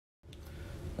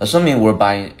Assuming we're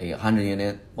buying a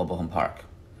 100-unit mobile home park,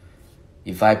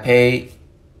 if I pay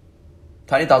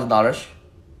 $20,000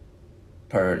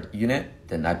 per unit,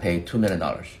 then I pay $2 million.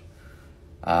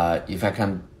 If I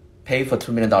can pay for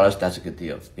 $2 million, that's a good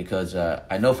deal, because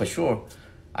I know for sure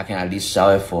I can at least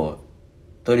sell it for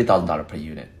 $30,000 per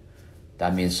unit.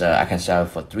 That means I can sell it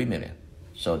for $3 million.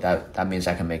 So that means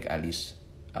I can make at least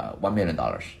 $1 million.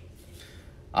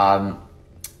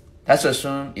 Let's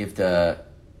assume if the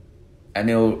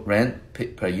annual rent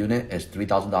per unit is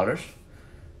 $3,000.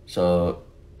 So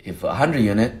if 100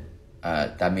 unit,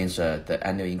 that means the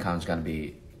annual income is going to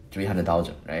be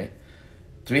 $300,000, right?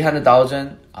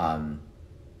 300,000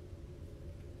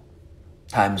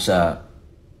 times 80%,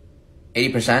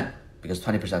 because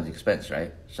 20% is expense,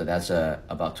 right? So that's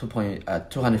about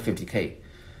 250K.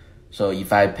 So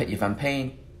if I'm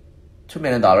paying $2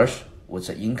 million with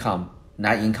an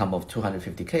net income of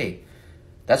 250K,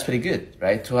 that's pretty good,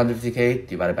 right? 250K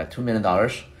divided by $2 million,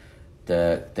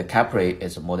 the cap rate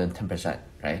is more than 10%,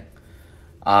 right?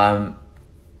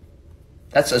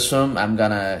 Let's assume I'm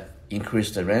gonna increase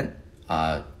the rent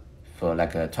for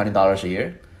like $20 a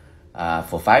year.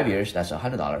 For 5 years, that's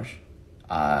 $100.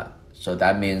 So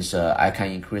that means I can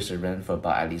increase the rent for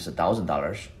about at least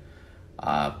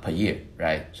 $1,000 per year,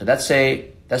 right? So let's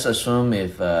assume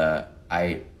if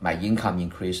my income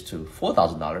increased to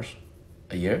 $4,000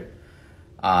 a year,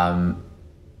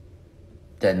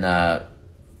 then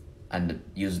and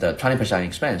use the 20%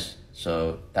 expense.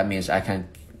 So that means I can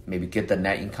maybe get the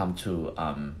net income to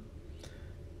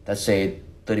let's say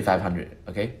 $3,500,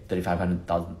 okay,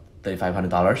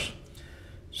 $3,500.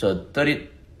 So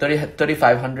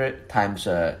 3,500 times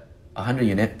 100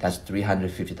 unit, that's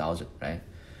 350,000, right?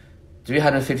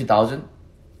 350,000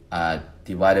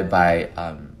 divided by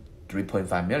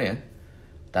 3.5 million,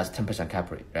 that's 10%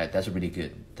 cap rate, right? That's really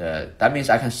good. That means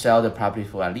I can sell the property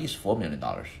for at least $4 million,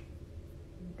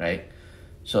 right?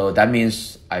 So that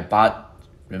means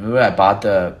remember I bought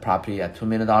the property at $2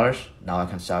 million. Now I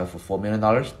can sell it for $4 million.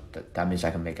 That means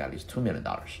I can make at least $2 million.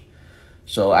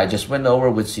 So I just went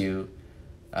over with you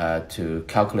to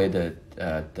calculate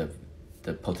the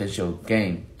potential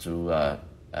gain through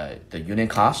the unit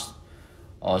cost,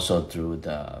 also through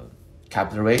the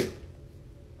capital rate,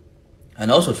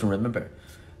 and also to remember,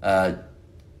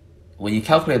 when you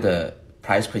calculate the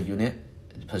price per unit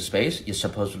per space, you're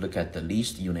supposed to look at the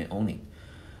leased unit only.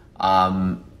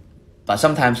 But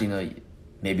sometimes,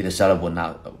 maybe the seller will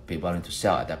not be willing to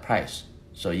sell at that price,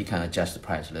 so you can adjust the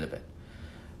price a little bit.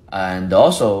 And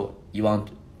also,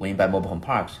 when you buy mobile home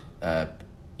parks,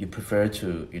 you prefer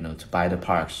to buy the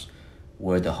parks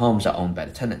where the homes are owned by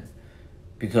the tenant,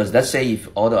 because let's say if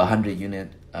all the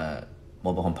 100-unit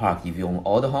mobile home park, if you own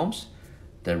all the homes,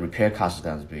 the repair cost is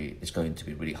going to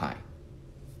be really high.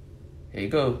 Here you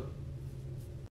go.